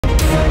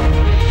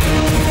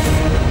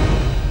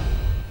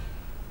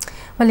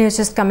Well, here's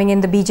just coming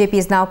in. The BJP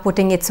is now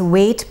putting its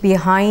weight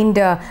behind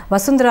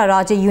Vasundhara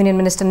Raje. Union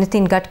Minister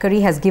Nitin Gadkari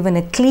has given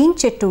a clean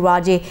chit to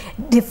Raje,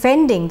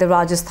 defending the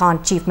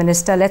Rajasthan Chief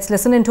Minister. Let's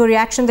listen into a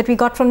reaction that we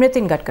got from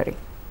Nitin Gadkari.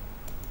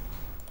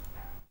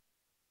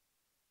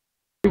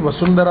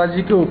 Vasundhara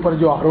जी के ऊपर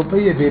जो आरोप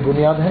है ये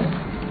बेबुनियाद है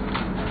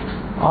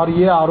और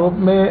ये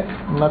आरोप में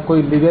न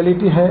कोई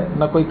लीगलिटी है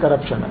न कोई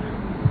करप्शन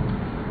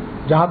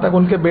है। जहां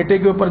तक उनके बेटे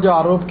के ऊपर जो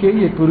आरोप किए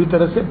ये पूरी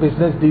तरह से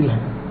बिजनेस डील है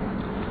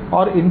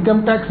और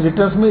इनकम टैक्स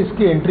रिटर्न्स में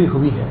इसकी एंट्री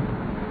हुई है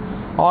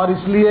और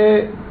इसलिए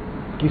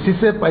किसी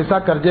से पैसा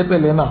कर्जे पे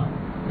लेना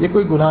ये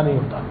कोई गुनाह नहीं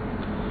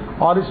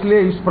होता और इसलिए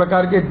इस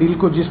प्रकार के डील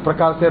को जिस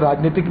प्रकार से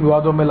राजनीतिक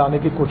विवादों में लाने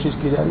की कोशिश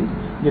की जा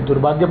रही ये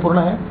दुर्भाग्यपूर्ण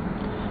है।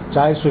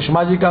 चाहे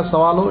सुषमा जी का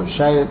सवाल हो,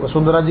 चाहे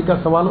वसुंधरा जी का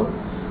सवाल हो,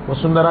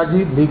 वसुंधरा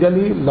जी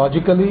लीगली,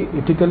 लॉजिकली,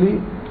 इथिकली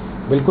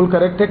बिल्कुल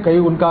करेक्ट है। कहीं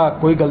उनका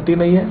कोई गलती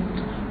नहीं है,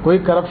 कोई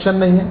करप्शन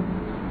नहीं है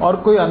और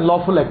कोई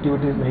अनलॉफुल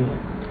एक्टिविटीज़ नहीं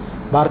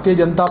है। भारतीय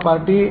जनता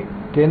पार्टी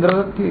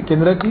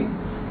केंद्र की,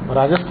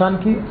 राजस्थान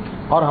की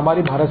और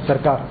हमारी भारत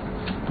सरकार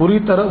पूरी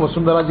तरह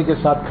वसुंधरा जी के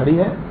साथ खड़ी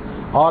है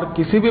और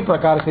किसी भी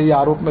प्रकार से ये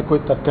आरोप में कोई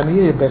तथ्य नहीं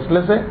है, ये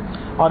बेसलेस है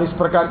और इस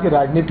प्रकार की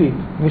राजनीति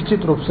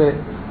निश्चित रूप से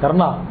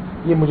करना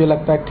ये मुझे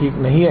लगता है ठीक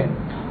नहीं है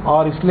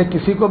और इसलिए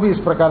किसी को भी इस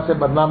प्रकार से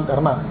बदनाम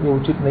करना ये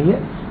उचित नहीं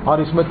है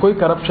और इसमें कोई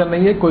करप्शन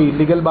नहीं है, कोई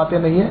इलीगल बातें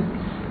नहीं है।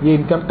 ये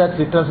इनकम टैक्स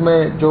रिटर्न्स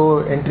में जो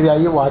एंट्री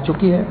आई है वो आ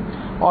चुकी है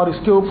और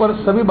इसके ऊपर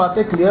सभी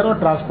बातें क्लियर और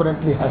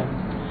ट्रांसपेरेंटली है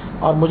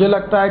और मुझे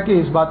लगता है कि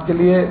इस बात के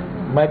लिए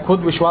मैं खुद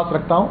विश्वास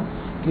रखता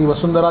हूँ कि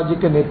वसुंधरा जी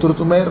के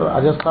नेतृत्व में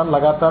राजस्थान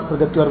लगातार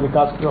प्रगति और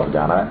विकास की ओर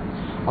जा रहा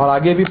है और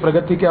आगे भी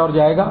प्रगति की ओर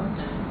जाएगा।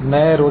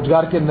 नए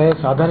रोजगार के नए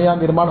साधन यहाँ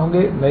निर्माण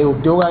होंगे, नए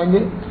उद्योग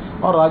आएंगे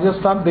और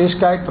राजस्थान देश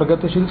का एक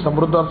प्रगतिशील,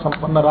 समृद्ध और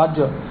संपन्न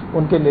राज्य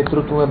उनके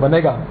नेतृत्व में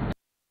बनेगा।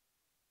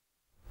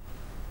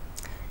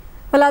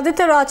 Well,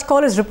 Aditya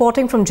Rajkol is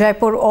reporting from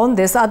Jaipur on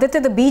this. Aditya,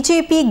 the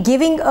BJP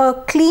giving a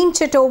clean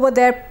chit over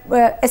there,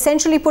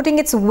 essentially putting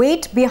its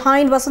weight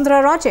behind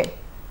Vasundhara Raje.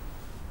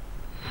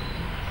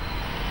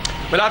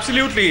 Well,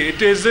 absolutely.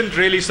 It isn't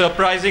really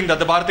surprising that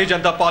the Bharatiya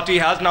Janata Party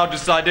has now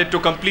decided to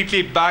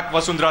completely back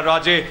Vasundhara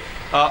Raje,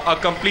 a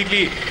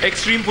completely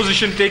extreme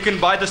position taken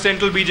by the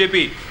central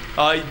BJP.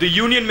 The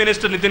Union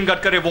Minister Nitin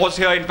Gadkari was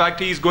here. In fact,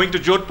 he is going to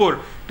Jaipur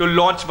to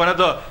launch one of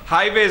the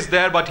highways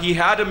there, but he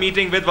had a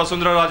meeting with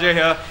Vasundhara Raje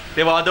here.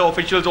 There were other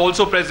officials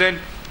also present,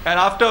 and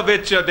after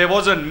which there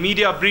was a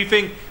media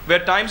briefing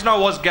where Times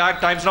Now was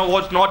gagged. Times Now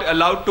was not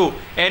allowed to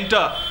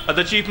enter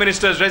the Chief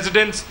Minister's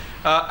residence.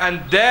 And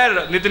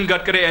there Nitin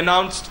Gadkari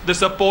announced the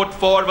support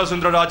for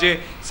Vasundhara Raje,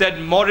 said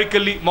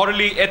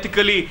morally,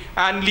 ethically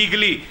and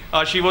legally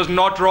she was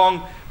not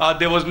wrong.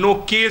 There was no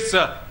case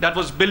that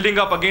was building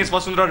up against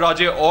Vasundhara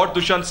Raje or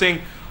Dushyant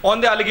Singh. On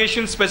the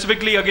allegations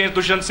specifically against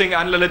Dushyant Singh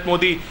and Lalit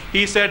Modi,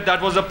 he said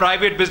that was a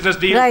private business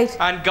deal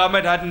and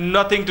government had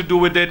nothing to do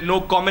with it,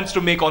 no comments to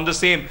make on the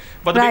same.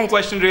 But the big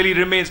question really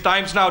remains,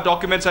 Times Now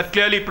documents had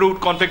clearly proved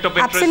conflict of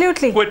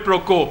interest, quid pro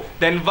quo.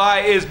 Then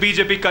why is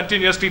BJP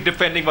continuously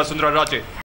defending Vasundhara Raje?